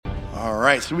All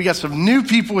right, so we got some new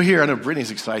people here. I know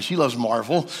Brittany's excited. She loves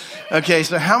Marvel. Okay,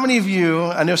 so how many of you,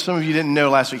 I know some of you didn't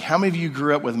know last week, how many of you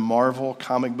grew up with Marvel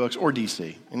comic books or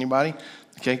DC? Anybody?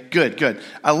 Okay, good.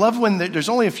 I love when there's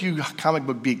only a few comic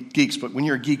book geeks, but when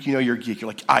you're a geek, you know you're a geek. You're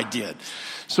like, I did.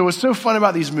 So what's so fun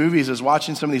about these movies is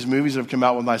watching some of these movies that have come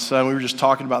out with my son. We were just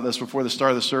talking about this before the start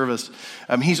of the service.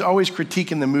 He's always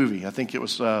critiquing the movie. I think it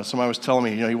was somebody was telling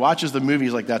me, he watches the movie,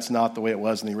 he's like, that's not the way it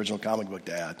was in the original comic book,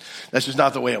 Dad. That's just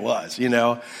not the way it was,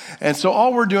 And so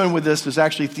all we're doing with this is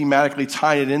actually thematically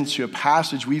tying it into a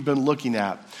passage we've been looking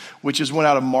at, which is one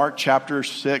out of Mark chapter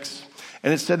 6.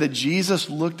 And it said that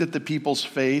Jesus looked at the people's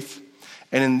faith,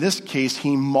 and in this case,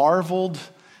 he marveled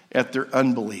at their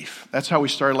unbelief. That's how we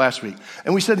started last week.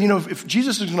 And we said, if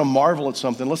Jesus is going to marvel at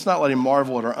something, let's not let him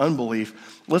marvel at our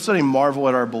unbelief. Let's let him marvel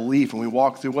at our belief. And we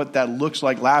walked through what that looks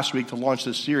like last week to launch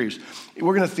this series.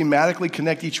 We're going to thematically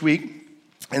connect each week.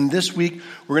 And this week,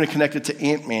 we're going to connect it to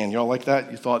Ant-Man. Y'all like that?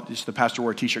 You thought just the pastor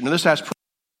wore a t-shirt. Now, we're going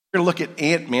to look at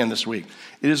Ant-Man this week.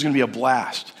 It is going to be a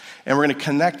blast. And we're going to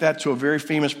connect that to a very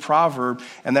famous proverb,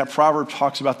 and that proverb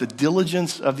talks about the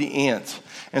diligence of the ant.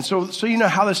 And so you know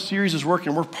how this series is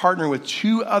working. We're partnering with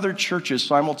 2 other churches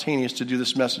simultaneous to do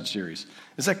this message series.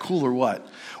 Is that cool or what?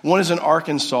 One is in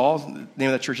Arkansas. The name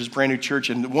of that church is Brand New Church.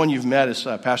 And the one you've met is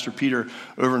Pastor Peter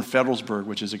over in Federalsburg,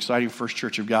 which is Exciting First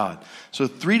Church of God. So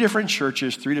 3 different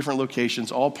churches, 3 different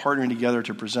locations, all partnering together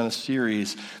to present a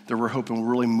series that we're hoping will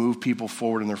really move people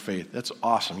forward in their faith. That's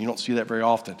awesome. You don't see that very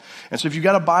often. And so if you've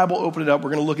got a Bible, open it up.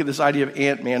 We're going to look at this idea of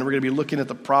Ant-Man. We're going to be looking at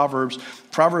the Proverbs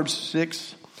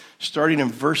 6, starting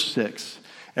in verse 6.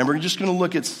 And we're just going to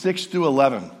look at 6 through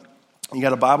 11. You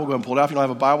got a Bible, go ahead and pull it out. If you don't have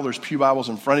a Bible, there's pew Bibles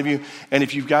in front of you. And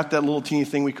if you've got that little teeny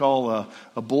thing we call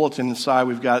a bulletin inside,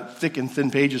 we've got thick and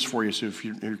thin pages for you. So if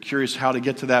you're curious how to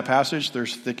get to that passage,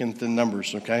 there's thick and thin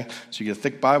numbers, okay? So you get a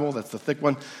thick Bible, that's the thick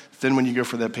one. Thin when you go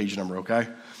for that page number, okay?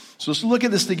 So let's look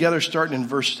at this together starting in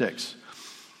verse 6.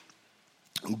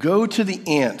 Go to the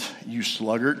ant, you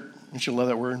sluggard. Don't you love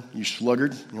that word? You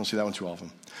sluggard. You don't see that one too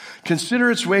often.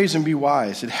 Consider its ways and be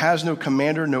wise. It has no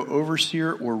commander, no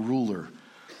overseer or ruler.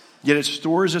 Yet it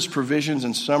stores its provisions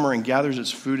in summer and gathers its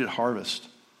food at harvest.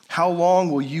 How long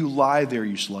will you lie there,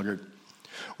 you sluggard?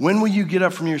 When will you get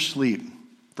up from your sleep?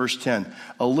 Verse 10,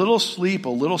 a little sleep, a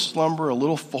little slumber, a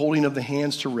little folding of the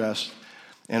hands to rest,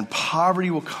 and poverty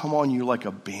will come on you like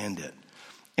a bandit,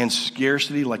 and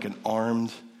scarcity like an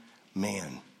armed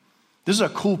man. This is a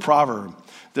cool proverb.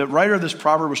 The writer of this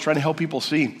proverb was trying to help people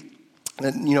see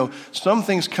that, some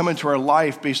things come into our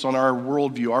life based on our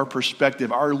worldview, our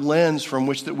perspective, our lens from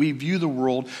which that we view the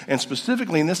world, and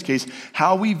specifically in this case,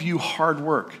 how we view hard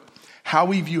work, how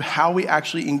we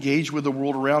actually engage with the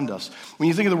world around us. When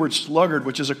you think of the word sluggard,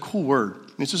 which is a cool word,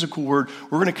 this is a cool word,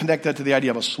 we're going to connect that to the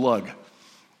idea of a slug.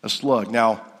 A slug.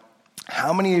 Now,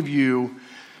 how many of you,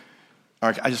 all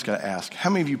right, I just got to ask,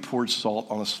 how many of you poured salt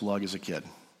on a slug as a kid?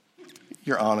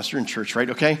 You're honest. You're in church,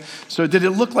 right? Okay. So did it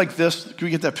look like this? Can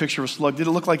we get that picture of a slug? Did it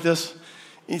look like this?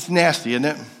 It's nasty, isn't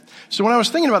it? So when I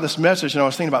was thinking about this message and I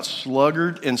was thinking about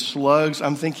sluggard and slugs,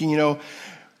 I'm thinking,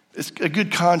 it's a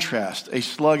good contrast, a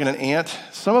slug and an ant.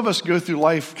 Some of us go through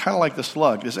life kind of like the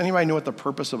slug. Does anybody know what the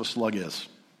purpose of a slug is?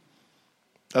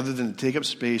 Other than to take up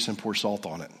space and pour salt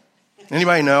on it.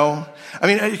 Anybody know? I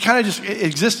mean, it kind of just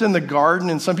exists in the garden,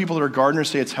 and some people that are gardeners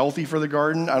say it's healthy for the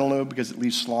garden. I don't know, because it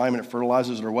leaves slime and it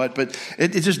fertilizes it or what, but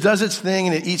it just does its thing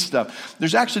and it eats stuff.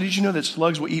 There's actually, did you know that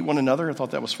slugs will eat one another? I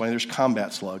thought that was funny. There's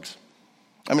combat slugs.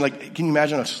 I mean, can you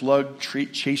imagine a slug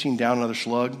chasing down another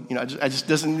slug? It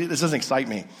doesn't excite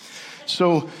me.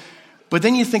 So, but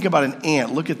then you think about an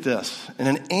ant. Look at this. And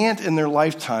an ant in their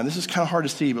lifetime, this is kind of hard to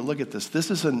see, but look at this.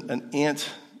 This is an ant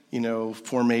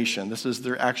formation. This is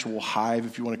their actual hive,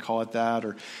 if you want to call it that.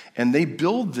 And they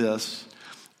build this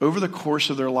over the course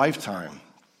of their lifetime.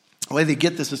 The way they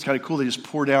get this is kind of cool. They just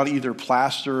pour down either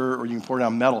plaster or you can pour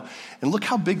down metal. And look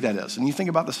how big that is. And you think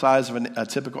about the size of a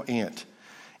typical ant.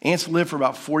 Ants live for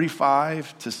about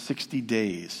 45 to 60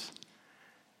 days.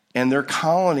 And their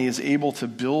colony is able to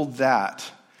build that.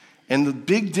 And the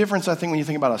big difference, I think, when you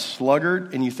think about a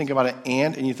sluggard and you think about an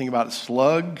ant and you think about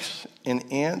slugs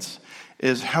and ants,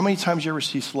 is how many times you ever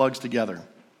see slugs together?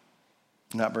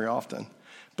 Not very often.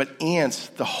 But ants,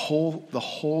 the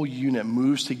whole unit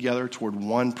moves together toward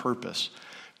one purpose,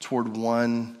 toward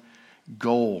one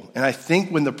goal. And I think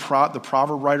when the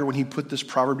proverb writer, when he put this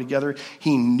proverb together,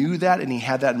 he knew that and he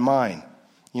had that in mind.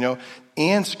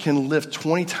 Ants can lift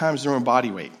 20 times their own body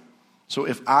weight. So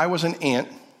if I was an ant,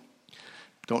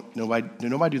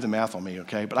 nobody do the math on me,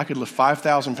 okay? But I could lift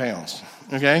 5,000 pounds,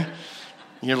 okay?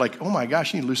 And you're like, oh my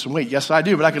gosh, you need to lose some weight. Yes, I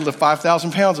do, but I could lift 5,000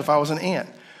 pounds if I was an ant.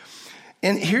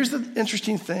 And here's the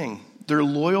interesting thing. They're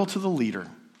loyal to the leader.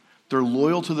 They're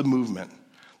loyal to the movement.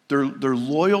 They're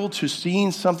loyal to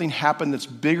seeing something happen that's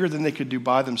bigger than they could do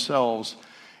by themselves,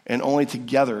 and only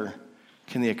together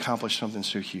can they accomplish something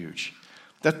so huge.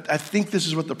 I think this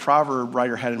is what the proverb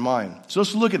writer had in mind. So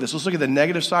let's look at this. Let's look at the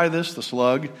negative side of this, the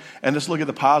slug, and let's look at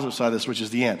the positive side of this, which is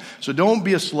the ant. So don't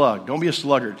be a slug. Don't be a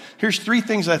sluggard. Here's 3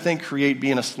 things I think create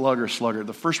being a slug or sluggard.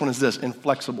 The first one is this: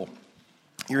 inflexible.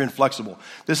 You're inflexible.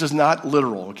 This is not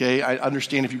literal, okay? I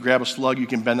understand if you grab a slug, you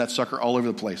can bend that sucker all over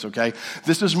the place, okay?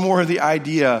 This is more of the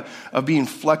idea of being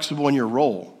flexible in your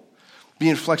role,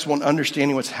 being flexible and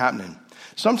understanding what's happening.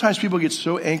 Sometimes people get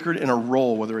so anchored in a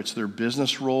role, whether it's their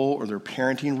business role or their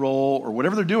parenting role or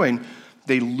whatever they're doing,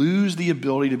 they lose the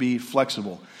ability to be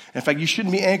flexible. In fact, you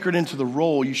shouldn't be anchored into the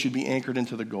role, you should be anchored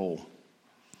into the goal.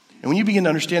 And when you begin to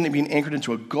understand that being anchored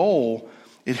into a goal,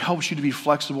 it helps you to be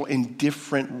flexible in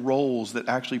different roles that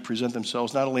actually present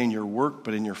themselves not only in your work,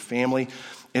 but in your family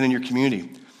and in your community.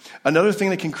 Another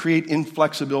thing that can create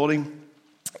inflexibility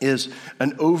is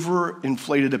an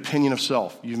overinflated opinion of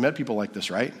self. You've met people like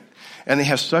this, right? And they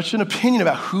have such an opinion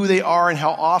about who they are and how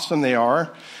awesome they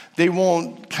are, they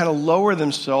won't kind of lower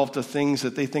themselves to things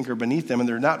that they think are beneath them, and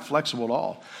they're not flexible at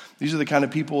all. These are the kind of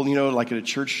people, like at a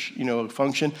church,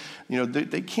 function,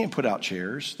 they can't put out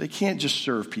chairs. They can't just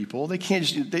serve people. They can't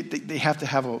just, they have to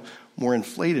have a more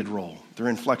inflated role. They're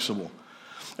inflexible.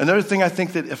 Another thing I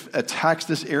think that attacks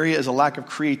this area is a lack of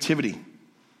creativity.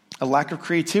 A lack of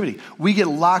creativity. We get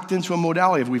locked into a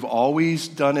modality of we've always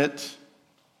done it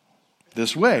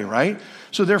this way, right?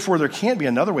 So therefore, there can't be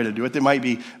another way to do it that might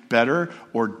be better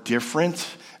or different,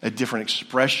 a different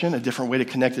expression, a different way to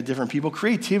connect to different people.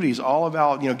 Creativity is all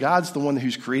about, God's the one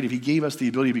who's creative. He gave us the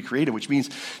ability to be creative, which means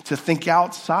to think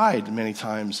outside many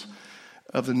times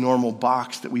of the normal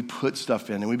box that we put stuff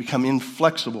in, and we become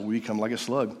inflexible. We become like a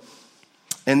slug.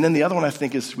 And then the other one I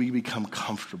think is we become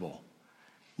comfortable.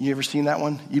 You ever seen that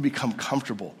one? You become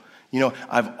comfortable.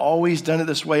 I've always done it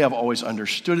this way. I've always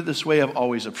understood it this way. I've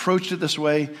always approached it this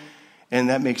way. And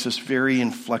that makes us very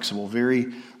inflexible,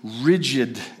 very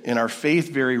rigid in our faith,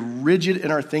 very rigid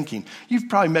in our thinking. You've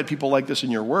probably met people like this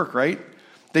in your work, right?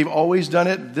 They've always done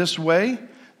it this way.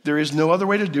 There is no other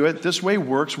way to do it. This way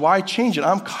works. Why change it?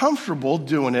 I'm comfortable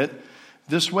doing it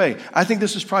this way. I think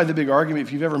this is probably the big argument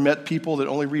if you've ever met people that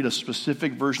only read a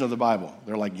specific version of the Bible.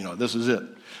 They're like, this is it.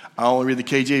 I only read the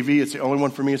KJV. It's the only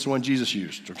one for me. It's the one Jesus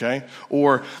used, okay?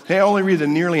 Or, hey, I only read the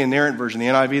nearly inerrant version, the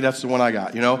NIV. That's the one I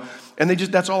got, And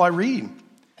that's all I read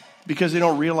because they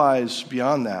don't realize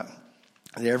beyond that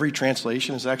every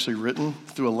translation is actually written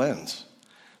through a lens.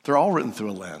 They're all written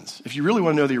through a lens. If you really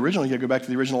want to know the original, you got to go back to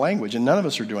the original language, and none of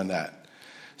us are doing that.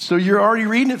 So you're already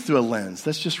reading it through a lens.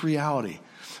 That's just reality.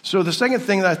 So the second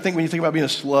thing that I think when you think about being a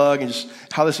slug and just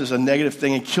how this is a negative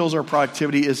thing and kills our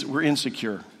productivity is we're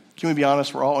insecure. Can we be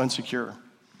honest? We're all insecure.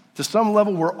 To some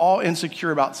level, we're all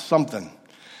insecure about something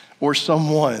or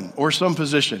someone or some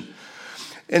position.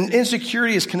 And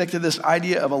insecurity is connected to this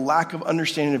idea of a lack of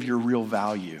understanding of your real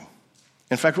value.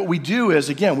 In fact, what we do is,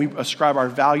 again, we ascribe our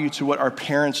value to what our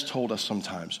parents told us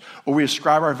sometimes, or we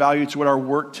ascribe our value to what our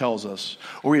work tells us,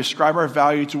 or we ascribe our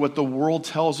value to what the world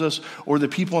tells us, or the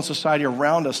people in society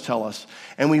around us tell us,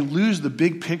 and we lose the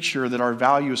big picture that our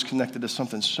value is connected to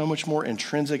something so much more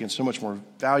intrinsic and so much more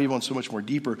valuable and so much more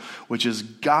deeper, which is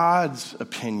God's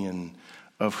opinion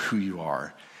of who you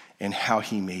are and how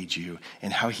he made you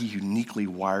and how he uniquely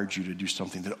wired you to do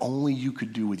something that only you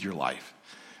could do with your life.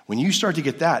 When you start to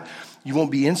get that, you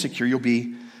won't be insecure, you'll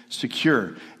be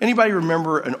secure. Anybody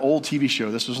remember an old TV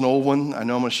show? This was an old one. I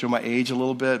know I'm going to show my age a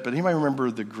little bit, but anybody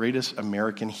remember The Greatest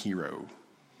American Hero?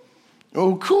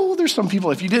 Oh, cool. There's some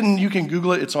people. If you didn't, you can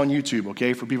Google it. It's on YouTube,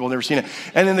 okay, for people who've never seen it.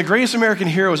 And then The Greatest American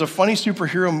Hero is a funny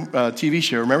superhero TV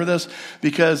show. Remember this?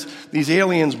 Because these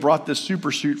aliens brought this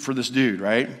super suit for this dude,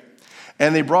 right?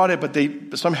 And they brought it,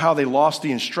 but somehow they lost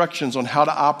the instructions on how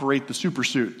to operate the super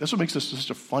suit. That's what makes this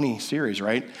such a funny series,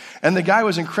 right? And the guy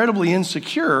was incredibly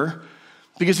insecure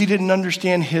because he didn't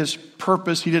understand his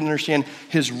purpose. He didn't understand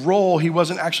his role. He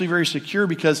wasn't actually very secure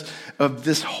because of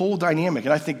this whole dynamic.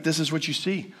 And I think this is what you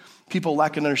see. People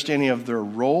lack an understanding of their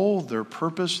role, their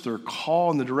purpose, their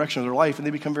call, and the direction of their life, and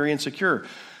they become very insecure.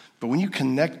 But when you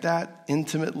connect that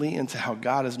intimately into how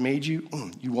God has made you,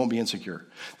 you won't be insecure.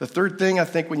 The third thing I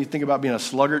think when you think about being a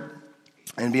sluggard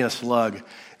and being a slug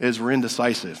is we're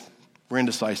indecisive. We're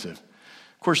indecisive.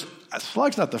 Of course, a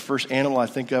slug's not the first animal I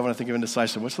think of when I think of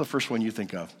indecisive. What's the first one you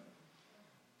think of?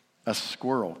 A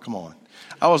squirrel. Come on.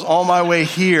 I was on my way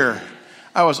here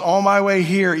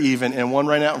even, and one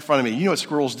right out in front of me. You know what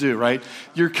squirrels do, right?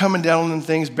 You're coming down on them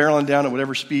things, barreling down at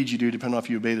whatever speed you do, depending on if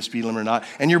you obey the speed limit or not.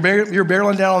 And you're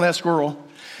barreling down on that squirrel.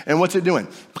 And what's it doing?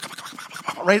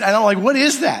 right? I don't like, what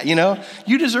is that,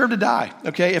 You deserve to die,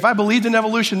 okay? If I believed in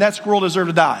evolution, that squirrel deserved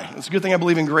to die. It's a good thing I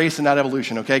believe in grace and not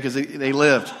evolution, okay? Because they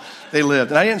lived. They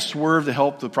lived. And I didn't swerve to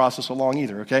help the process along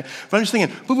either, okay? But I'm just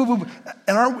thinking, boop, boop, boop.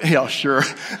 And sure.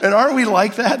 And aren't we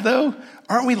like that, though?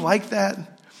 Aren't we like that?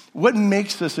 What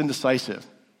makes us indecisive?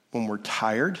 When we're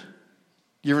tired.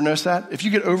 You ever notice that? If you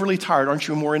get overly tired, aren't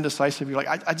you more indecisive? You're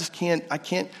like, I just can't,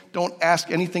 don't ask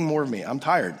anything more of me. I'm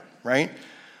tired, right?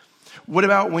 What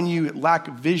about when you lack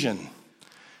vision?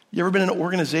 You ever been in an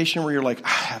organization where you're like, I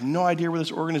have no idea where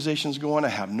this organization's going. I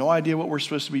have no idea what we're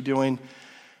supposed to be doing.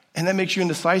 And that makes you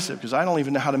indecisive because I don't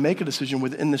even know how to make a decision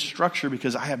within this structure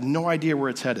because I have no idea where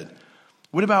it's headed.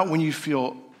 What about when you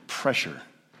feel pressure?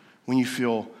 When you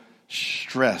feel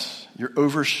stress? You're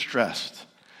overstressed.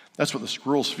 That's what the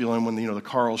squirrel's feeling when the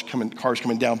car's coming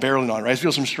down barreling on, right? I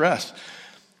feel some stress.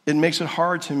 It makes it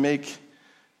hard to make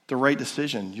the right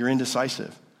decision. You're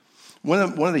indecisive. One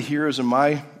of the heroes in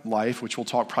my life, which we'll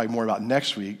talk probably more about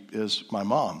next week, is my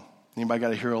mom. Anybody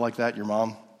got a hero like that? Your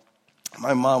mom?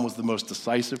 My mom was the most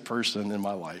decisive person in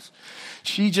my life.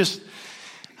 She just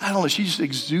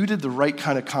exuded the right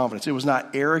kind of confidence. It was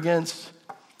not arrogance.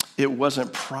 It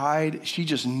wasn't pride. She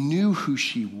just knew who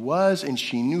she was and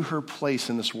she knew her place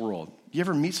in this world. You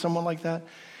ever meet someone like that?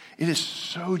 It is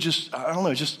so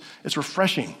it's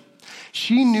refreshing.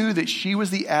 She knew that she was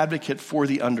the advocate for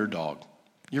the underdog.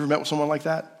 You ever met with someone like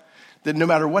that? That no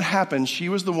matter what happened, she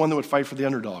was the one that would fight for the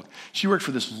underdog. She worked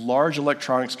for this large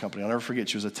electronics company. I'll never forget,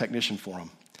 she was a technician for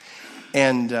them.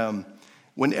 And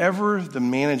whenever the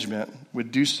management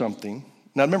would do something,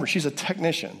 now remember, she's a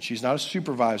technician. She's not a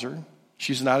supervisor.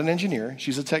 She's not an engineer.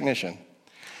 She's a technician.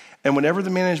 And whenever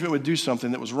the management would do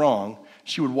something that was wrong,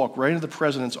 she would walk right into the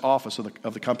president's office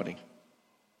of the company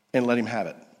and let him have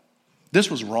it. This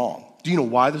was wrong. Do you know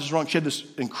why this is wrong? She had this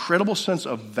incredible sense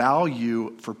of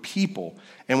value for people.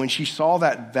 And when she saw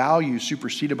that value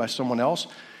superseded by someone else,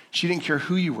 she didn't care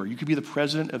who you were. You could be the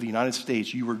president of the United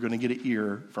States. You were going to get an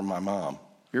ear from my mom.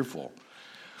 Earful.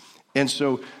 And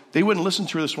so they wouldn't listen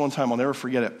to her this one time. I'll never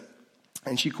forget it.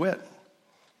 And she quit.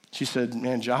 She said,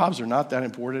 man, jobs are not that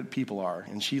important. People are.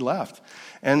 And she left.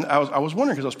 And I was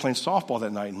wondering because I was playing softball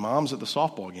that night and mom's at the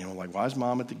softball game. I'm like, why is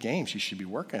mom at the game? She should be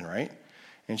working, right?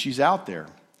 And she's out there.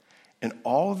 And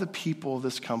all of the people of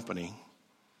this company,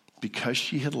 because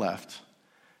she had left,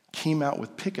 came out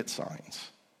with picket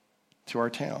signs to our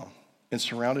town and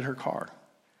surrounded her car,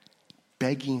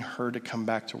 begging her to come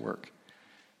back to work.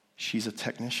 She's a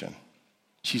technician.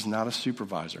 She's not a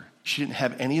supervisor. She didn't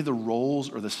have any of the roles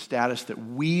or the status that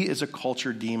we as a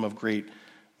culture deem of great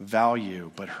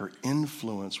value, but her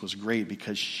influence was great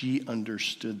because she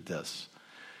understood this.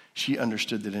 She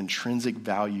understood that intrinsic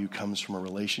value comes from a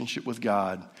relationship with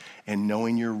God and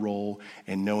knowing your role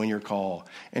and knowing your call.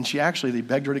 And they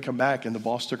begged her to come back, and the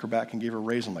boss took her back and gave her a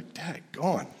raise. I'm like,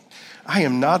 daggone, I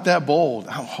am not that bold.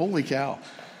 Oh, holy cow.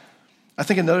 I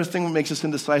think another thing that makes us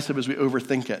indecisive is we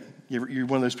overthink it. You're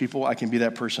one of those people, I can be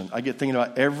that person. I get thinking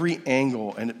about every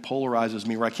angle, and it polarizes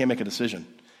me where I can't make a decision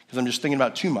because I'm just thinking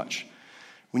about too much.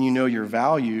 When you know your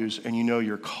values and you know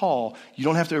your call, you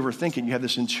don't have to overthink it. You have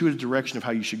this intuitive direction of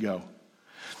how you should go.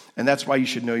 And that's why you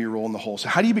should know your role in the whole. So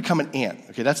how do you become an ant?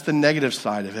 Okay, that's the negative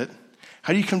side of it.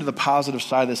 How do you come to the positive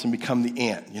side of this and become the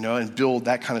ant, and build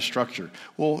that kind of structure?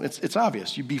 Well, it's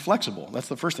obvious. You be flexible. That's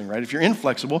the first thing, right? If you're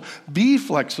inflexible, be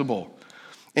flexible.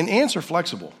 And ants are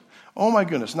flexible. Oh my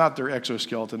goodness, not their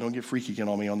exoskeleton. Don't get freaky again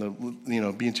on me on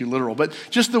the, being too literal. But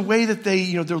just the way that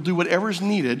they, they'll do whatever is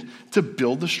needed to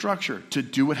build the structure, to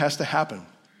do what has to happen.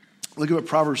 Look at what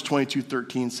Proverbs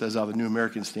 22:13 says out of the New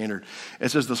American Standard.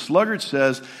 It says, the sluggard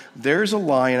says, there's a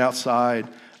lion outside,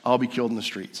 I'll be killed in the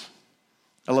streets.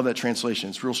 I love that translation.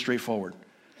 It's real straightforward.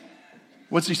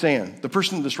 What's he saying? The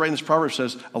person that's writing this proverb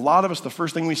says, a lot of us, the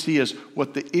first thing we see is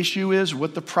what the issue is,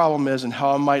 what the problem is, and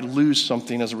how I might lose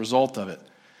something as a result of it.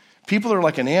 People are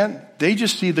like an ant. They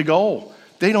just see the goal.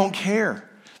 They don't care.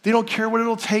 They don't care what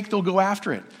it'll take. They'll go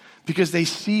after it because they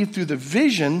see through the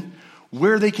vision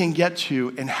where they can get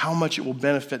to and how much it will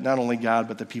benefit not only God,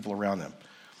 but the people around them.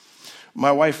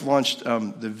 My wife launched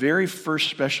the very first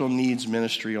special needs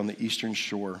ministry on the Eastern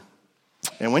Shore.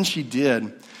 And when she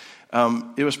did,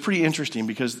 it was pretty interesting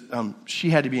because she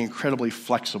had to be incredibly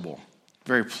flexible,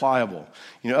 very pliable.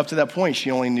 Up to that point, she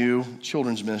only knew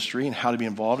children's ministry and how to be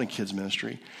involved in kids'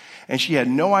 ministry. And she had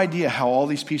no idea how all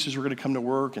these pieces were going to come to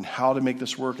work and how to make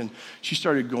this work. And she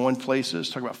started going places,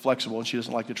 talk about flexible, and she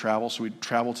doesn't like to travel. So we'd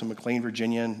travel to McLean,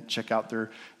 Virginia, and check out their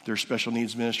special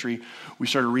needs ministry. We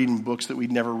started reading books that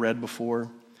we'd never read before.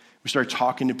 We started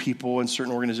talking to people in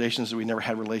certain organizations that we never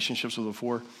had relationships with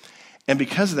before. And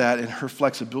because of that and her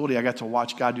flexibility, I got to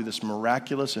watch God do this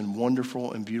miraculous and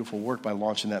wonderful and beautiful work by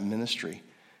launching that ministry.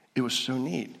 It was so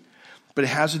neat. But it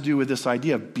has to do with this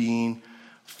idea of being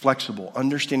flexible,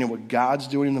 understanding what God's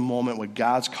doing in the moment, what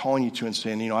God's calling you to, and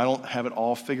saying, I don't have it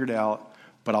all figured out,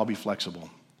 but I'll be flexible.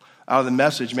 Out of the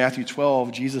Message, Matthew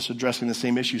 12, Jesus addressing the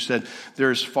same issue said,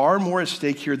 there is far more at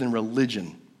stake here than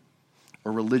religion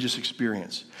or religious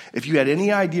experience. If you had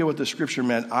any idea what the scripture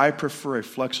meant, I prefer a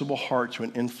flexible heart to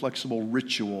an inflexible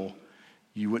ritual,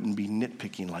 you wouldn't be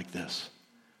nitpicking like this.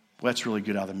 Well, that's really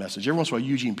good out of the Message. Every once in a while,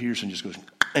 Eugene Peterson just goes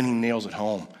and he nails it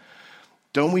home.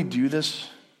 Don't we do this?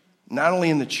 Not only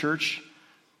in the church,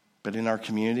 but in our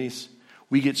communities.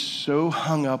 We get so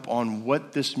hung up on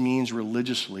what this means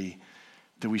religiously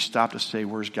that we stop to say,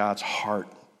 where's God's heart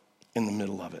in the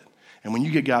middle of it? And when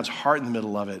you get God's heart in the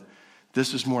middle of it,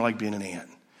 this is more like being an ant.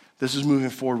 This is moving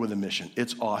forward with a mission.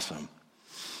 It's awesome.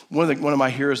 One of my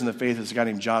heroes in the faith is a guy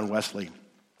named John Wesley.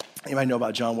 Anybody know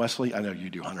about John Wesley? I know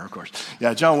you do, Hunter, of course.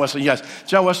 Yeah, John Wesley, yes.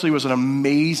 John Wesley was an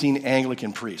amazing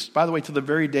Anglican priest. By the way, to the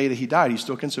very day that he died, he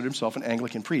still considered himself an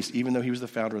Anglican priest, even though he was the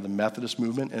founder of the Methodist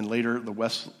movement, and later the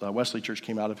Wesley Church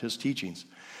came out of his teachings.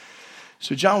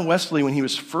 So John Wesley, when he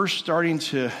was first starting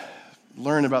to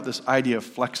learn about this idea of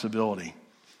flexibility,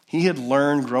 he had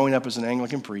learned growing up as an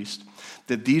Anglican priest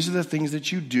that these are the things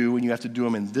that you do, and you have to do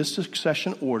them in this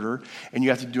succession order, and you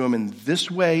have to do them in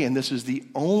this way, and this is the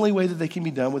only way that they can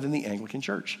be done within the Anglican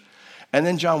church. And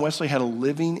then John Wesley had a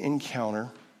living encounter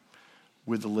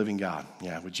with the living God,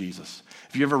 with Jesus.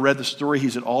 If you ever read the story,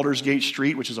 he's at Aldersgate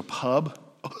Street, which is a pub.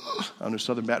 I know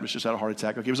Southern Baptist just had a heart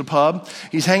attack. Okay, it was a pub.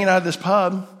 He's hanging out at this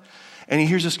pub, and he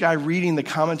hears this guy reading the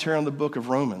commentary on the book of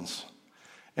Romans.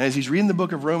 And as he's reading the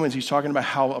book of Romans, he's talking about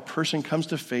how a person comes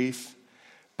to faith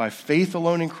by faith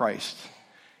alone in Christ.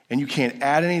 And you can't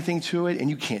add anything to it, and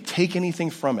you can't take anything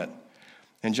from it.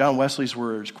 And John Wesley's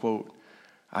words, quote,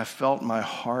 I felt my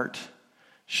heart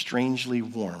strangely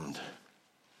warmed,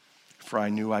 for I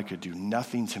knew I could do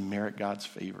nothing to merit God's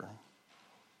favor.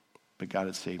 But God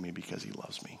had saved me because he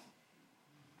loves me.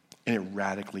 And it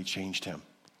radically changed him.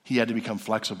 He had to become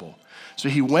flexible. So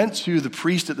he went to the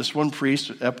priest at this one priest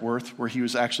at Epworth where he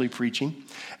was actually preaching.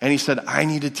 And he said, I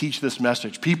need to teach this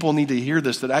message. People need to hear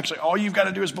this, that actually all you've got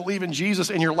to do is believe in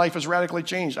Jesus and your life is radically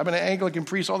changed. I've been an Anglican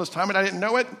priest all this time and I didn't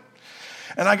know it.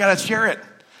 And I got to share it.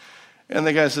 And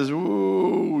the guy says,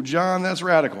 ooh, John, that's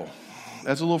radical.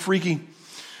 That's a little freaky.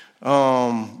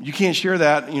 You can't share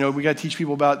that. We got to teach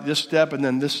people about this step and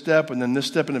then this step and then this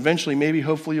step. And eventually,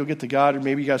 hopefully you'll get to God, or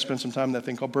maybe you got to spend some time in that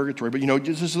thing called purgatory. But,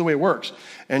 this is the way it works.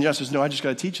 And John says, no, I just got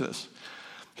to teach this.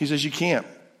 He says, you can't.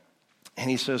 And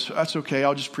he says, that's okay.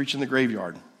 I'll just preach in the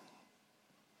graveyard.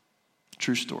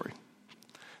 True story.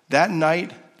 That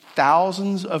night,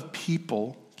 thousands of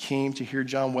people came to hear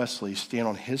John Wesley stand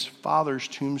on his father's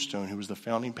tombstone, who was the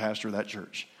founding pastor of that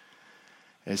church,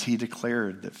 as he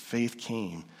declared that faith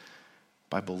came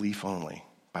by belief only,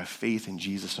 by faith in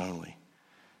Jesus only.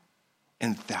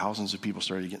 And thousands of people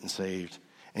started getting saved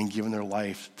and giving their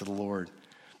life to the Lord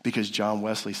because John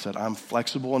Wesley said, I'm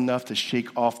flexible enough to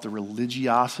shake off the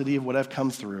religiosity of what I've come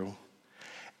through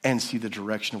and see the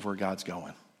direction of where God's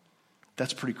going.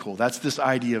 That's pretty cool. That's this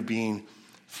idea of being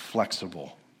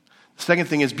flexible. The second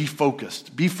thing is be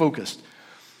focused. Be focused.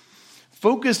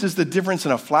 Focused is the difference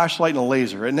in a flashlight and a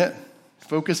laser, isn't it?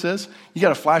 Focus is, you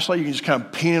got a flashlight, you can just kind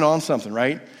of paint it on something,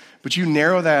 right? But you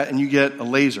narrow that and you get a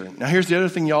laser. Now here's the other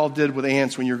thing y'all did with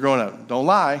ants when you were growing up. Don't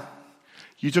lie.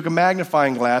 You took a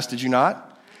magnifying glass, did you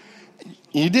not?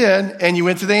 You did, and you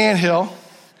went to the anthill,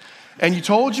 and you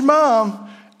told your mom,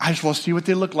 I just want to see what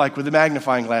they look like with the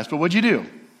magnifying glass. But what'd you do?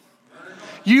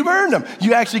 You burned them.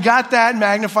 You actually got that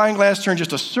magnifying glass turned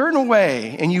just a certain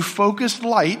way, and you focused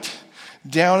light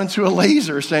down into a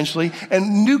laser, essentially,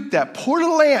 and nuked that poor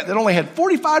little ant that only had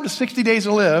 45 to 60 days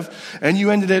to live, and you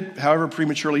ended it however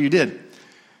prematurely you did.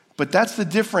 But that's the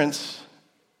difference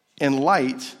in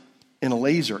light in a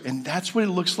laser, and that's what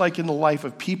it looks like in the life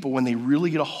of people when they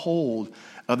really get a hold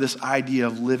of this idea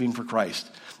of living for Christ,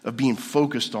 of being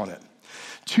focused on it.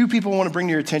 Two people I want to bring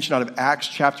to your attention out of Acts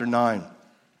chapter 9.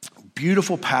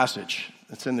 Beautiful passage.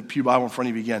 It's in the Pew Bible in front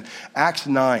of you again. Acts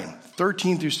 9.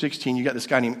 13 through 16, you got this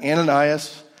guy named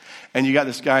Ananias, and you got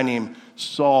this guy named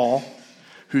Saul,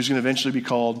 who's going to eventually be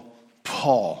called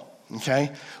Paul,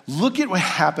 okay? Look at what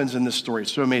happens in this story.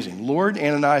 It's so amazing. Lord,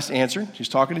 Ananias answered. He's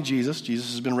talking to Jesus. Jesus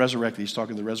has been resurrected. He's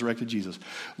talking to the resurrected Jesus.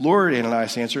 Lord,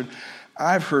 Ananias answered,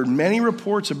 I've heard many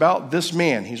reports about this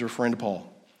man, he's referring to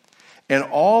Paul, and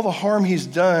all the harm he's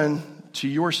done to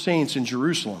your saints in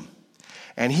Jerusalem.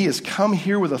 And he has come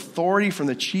here with authority from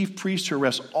the chief priest to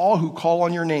arrest all who call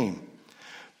on your name.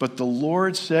 But the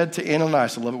Lord said to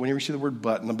Ananias, I love it whenever you see the word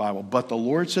but in the Bible. But the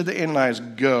Lord said to Ananias,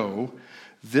 go,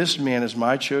 this man is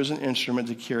my chosen instrument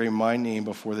to carry my name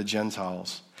before the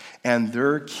Gentiles and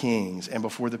their kings and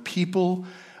before the people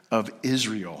of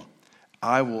Israel.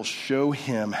 I will show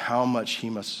him how much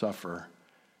he must suffer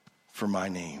for my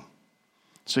name.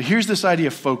 So here's this idea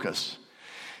of focus.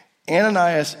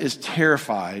 Ananias is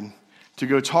terrified to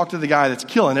go talk to the guy that's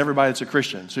killing everybody that's a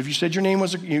Christian. So if you said your name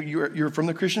was, you're from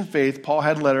the Christian faith, Paul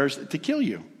had letters to kill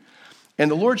you.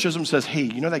 And the Lord shows him and says, hey,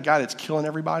 you know that guy that's killing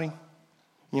everybody?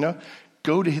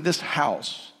 Go to this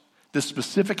house, this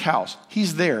specific house.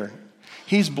 He's there.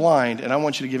 He's blind, and I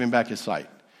want you to give him back his sight.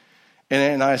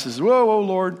 And Ananias says, whoa,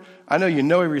 Lord, I know you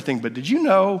know everything, but did you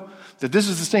know that this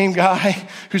is the same guy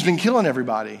who's been killing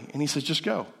everybody? And he says, just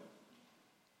go.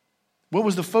 What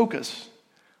was the focus?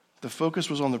 The focus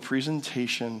was on the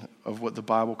presentation of what the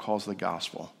Bible calls the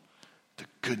gospel, the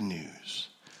good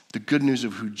news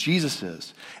of who Jesus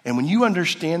is. And when you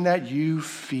understand that, you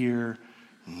fear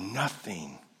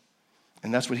nothing.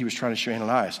 And that's what he was trying to show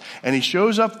Ananias. And he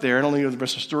shows up there, and only know the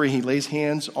rest of the story, he lays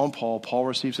hands on Paul. Paul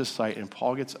receives his sight, and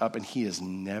Paul gets up, and he is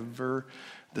never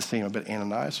the same. I bet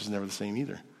Ananias was never the same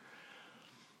either.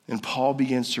 And Paul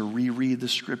begins to reread the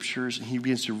scriptures, and he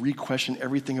begins to re-question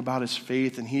everything about his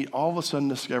faith, and he all of a sudden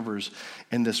discovers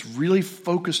in this really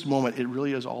focused moment, it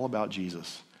really is all about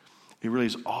Jesus. It really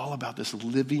is all about this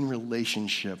living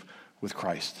relationship with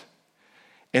Christ.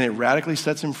 And it radically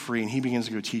sets him free, and he begins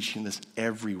to go teaching this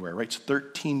everywhere, right? It's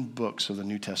 13 books of the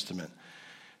New Testament.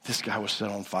 This guy was set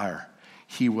on fire.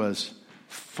 He was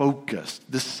focused.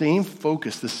 The same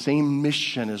focus, the same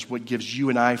mission is what gives you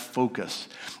and I focus.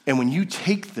 And when you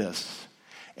take this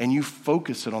and you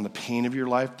focus it on the pain of your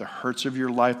life, the hurts of your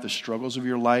life, the struggles of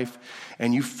your life,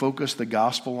 and you focus the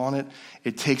gospel on it,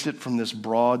 it takes it from this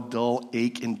broad, dull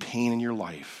ache and pain in your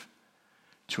life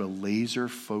to a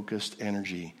laser-focused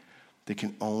energy that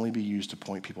can only be used to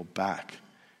point people back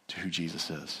to who Jesus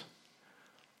is.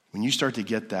 When you start to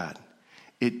get that,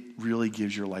 it really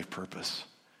gives your life purpose.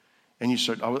 And you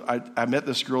start, I met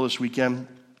this girl this weekend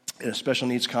at a special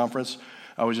needs conference.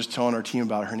 I was just telling our team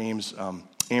about her. Her name's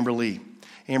Amber Lee.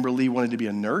 Amber Lee wanted to be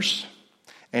a nurse,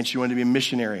 and she wanted to be a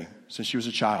missionary since she was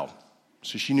a child.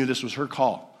 So she knew this was her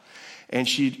call. And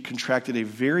she contracted a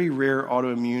very rare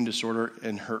autoimmune disorder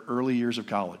in her early years of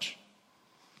college.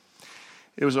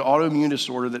 It was an autoimmune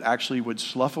disorder that actually would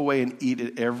slough away and eat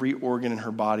at every organ in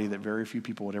her body that very few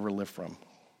people would ever live from.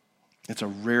 It's a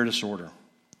rare disorder.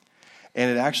 And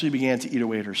it actually began to eat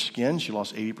away at her skin. She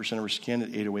lost 80% of her skin.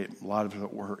 It ate away at a lot of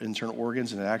her internal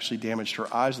organs, and it actually damaged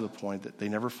her eyes to the point that they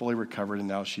never fully recovered, and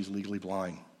now she's legally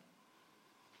blind.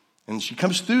 And she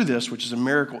comes through this, which is a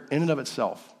miracle in and of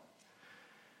itself.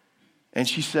 And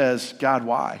she says, God,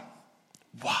 why?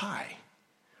 Why?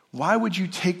 Why would you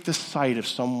take the sight of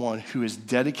someone who has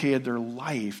dedicated their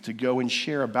life to go and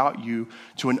share about you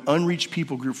to an unreached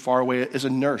people group far away as a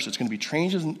nurse? It's going to be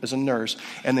trained as a nurse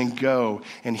and then go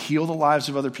and heal the lives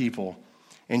of other people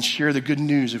and share the good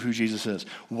news of who Jesus is.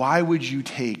 Why would you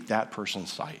take that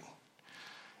person's sight?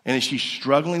 And as she's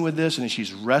struggling with this and as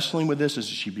she's wrestling with this, as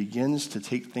she begins to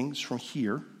take things from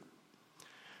here,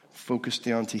 focus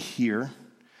down to here,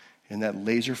 in that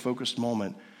laser-focused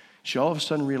moment, she all of a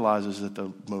sudden realizes that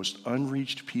the most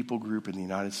unreached people group in the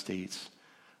United States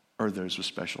are those with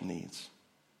special needs,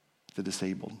 the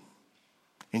disabled.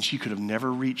 And she could have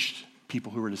never reached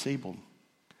people who were disabled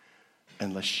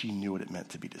unless she knew what it meant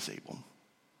to be disabled,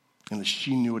 unless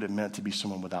she knew what it meant to be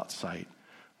someone without sight,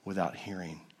 without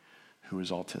hearing, who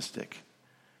is autistic,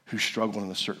 who struggled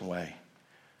in a certain way.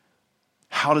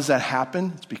 How does that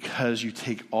happen? It's because you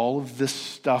take all of this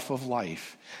stuff of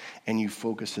life and you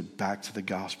focus it back to the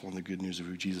gospel and the good news of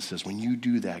who Jesus is. When you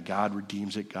do that, God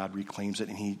redeems it, God reclaims it,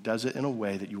 and he does it in a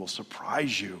way that you will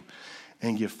surprise you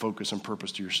and give focus and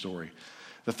purpose to your story.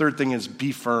 The third thing is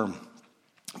be firm.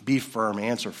 Be firm.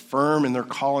 Ants are firm in their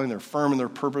calling, they're firm in their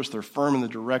purpose, they're firm in the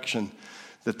direction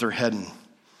that they're heading.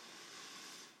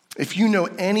 If you know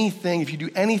anything, if you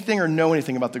do anything or know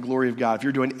anything about the glory of God, if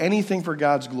you're doing anything for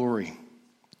God's glory,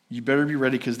 you better be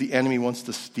ready because the enemy wants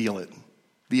to steal it.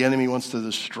 The enemy wants to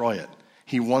destroy it.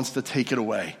 He wants to take it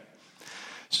away.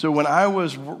 So when I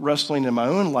was wrestling in my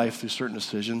own life through certain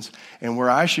decisions and where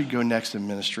I should go next in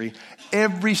ministry,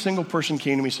 every single person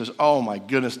came to me and says, oh my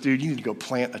goodness, dude, you need to go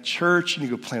plant a church. You need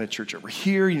to go plant a church over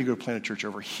here. You need to go plant a church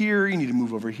over here. You need to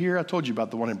move over here. I told you about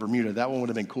the one in Bermuda. That one would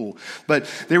have been cool. But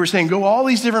they were saying, go all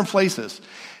these different places.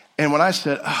 And when I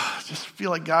said, I just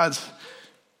feel like God's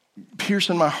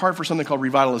piercing my heart for something called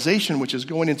revitalization, which is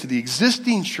going into the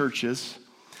existing churches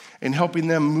and helping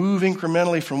them move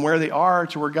incrementally from where they are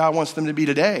to where God wants them to be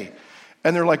today.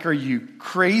 And they're like, are you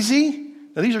crazy?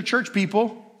 Now, these are church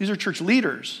people. These are church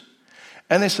leaders.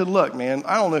 And they said, look, man,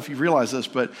 I don't know if you realize this,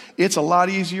 but it's a lot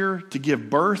easier to give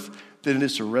birth than it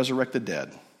is to resurrect the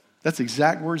dead. That's the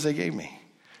exact words they gave me.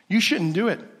 You shouldn't do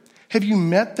it. Have you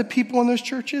met the people in those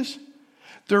churches?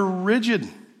 They're rigid.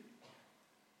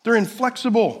 They're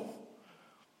inflexible.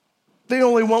 They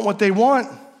only want what they want.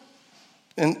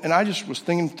 And I just was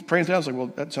thinking, praying to that, I was like,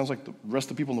 well, that sounds like the rest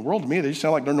of the people in the world to me. They just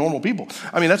sound like they're normal people.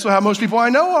 I mean, that's how most people I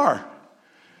know are.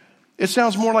 It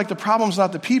sounds more like the problem's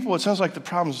not the people. It sounds like the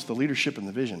problem is the leadership and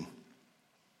the vision.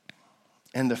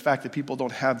 And the fact that people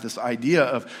don't have this idea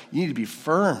of you need to be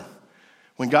firm.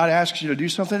 When God asks you to do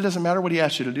something, it doesn't matter what he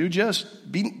asks you to do.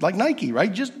 Just be like Nike,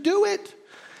 right? Just do it.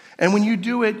 And when you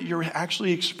do it, you're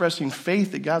actually expressing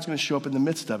faith that God's going to show up in the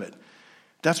midst of it.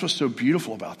 That's what's so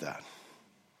beautiful about that.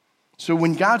 So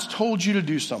when God's told you to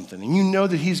do something and you know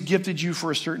that he's gifted you for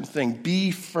a certain thing,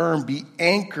 be firm, be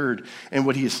anchored in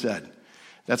what he has said.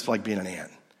 That's like being an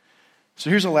ant. So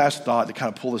here's a last thought to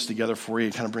kind of pull this together for you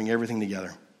and kind of bring everything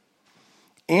together.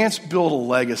 Ants build a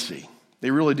legacy. They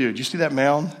really do. Did you see that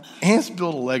mound? Ants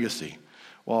build a legacy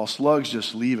while slugs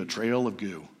just leave a trail of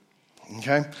goo.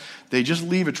 Okay? They just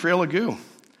leave a trail of goo.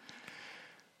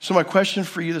 So my question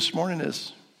for you this morning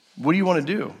is, what do you want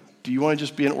to do? Do you want to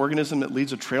just be an organism that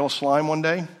leaves a trail of slime one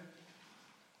day?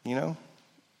 You know?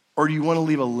 Or do you want to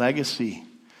leave a legacy?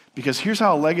 Because here's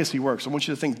how a legacy works. I want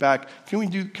you to think back. Can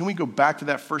we go back to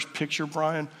that first picture,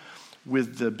 Brian,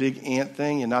 with the big ant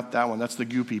thing? And not that one. That's the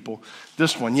goo people.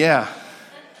 This one, yeah.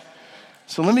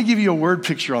 So let me give you a word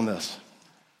picture on this.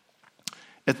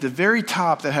 At the very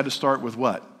top, that had to start with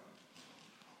what?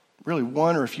 Really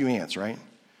one or a few ants, right?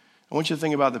 I want you to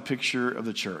think about the picture of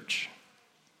the church.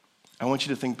 I want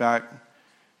you to think back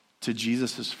to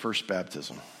Jesus' first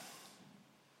baptism,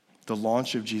 the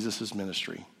launch of Jesus'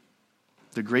 ministry,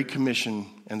 the Great Commission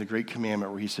and the Great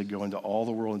Commandment where he said, go into all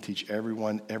the world and teach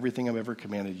everyone everything I've ever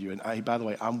commanded you. And by the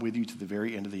way, I'm with you to the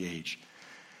very end of the age.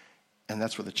 And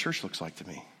that's what the church looks like to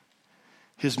me.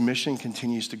 His mission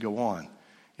continues to go on.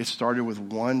 It started with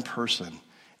one person,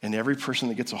 and every person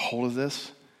that gets a hold of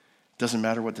this, doesn't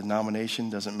matter what denomination,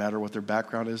 doesn't matter what their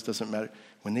background is, doesn't matter.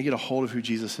 When they get a hold of who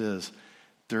Jesus is,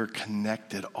 they're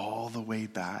connected all the way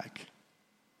back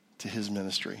to his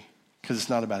ministry. Because it's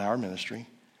not about our ministry.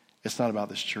 It's not about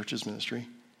this church's ministry.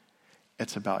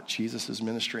 It's about Jesus'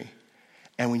 ministry.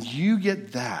 And when you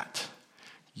get that,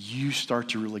 you start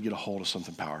to really get a hold of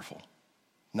something powerful.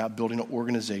 Not building an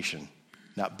organization,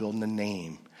 not building a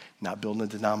name, not building a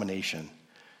denomination,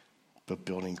 but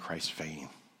building Christ's fame.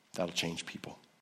 That'll change people.